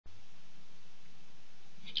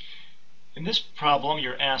In this problem,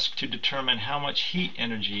 you're asked to determine how much heat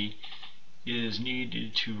energy is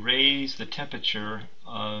needed to raise the temperature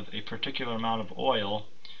of a particular amount of oil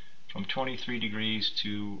from 23 degrees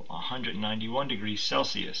to 191 degrees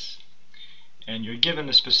Celsius. And you're given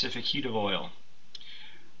the specific heat of oil.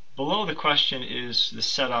 Below the question is the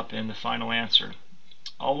setup and the final answer.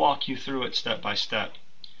 I'll walk you through it step by step.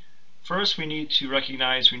 First, we need to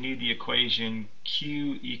recognize we need the equation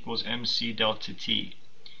Q equals mc delta T,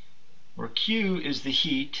 where Q is the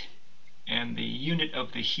heat, and the unit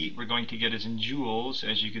of the heat we're going to get is in joules,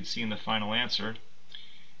 as you can see in the final answer.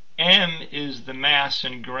 M is the mass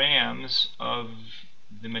in grams of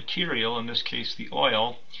the material, in this case the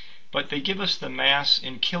oil, but they give us the mass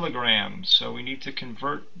in kilograms, so we need to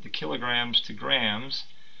convert the kilograms to grams.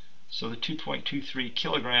 So the 2.23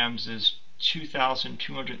 kilograms is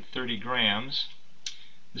 2,230 grams.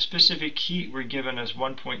 The specific heat we're given as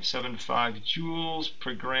 1.75 joules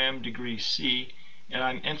per gram degree C, and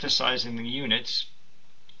I'm emphasizing the units.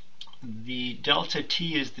 The delta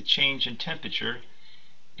T is the change in temperature,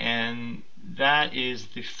 and that is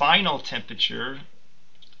the final temperature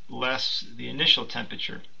less the initial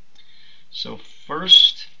temperature. So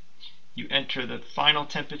first you enter the final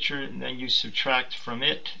temperature, and then you subtract from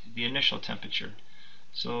it the initial temperature.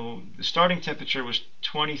 So the starting temperature was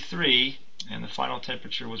 23 and the final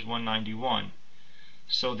temperature was 191.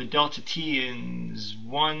 So the delta T is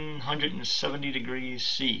 170 degrees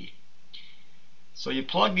C. So you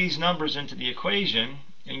plug these numbers into the equation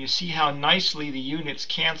and you see how nicely the units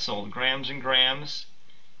cancel, grams and grams,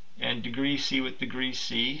 and degree C with degree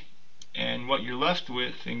C. And what you're left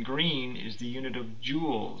with in green is the unit of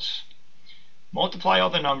joules. Multiply all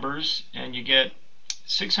the numbers and you get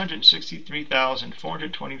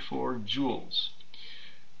 663,424 joules,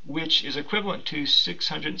 which is equivalent to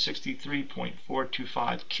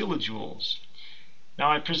 663.425 kilojoules.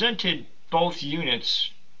 Now I presented both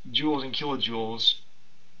units, joules and kilojoules,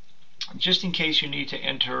 just in case you need to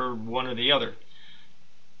enter one or the other.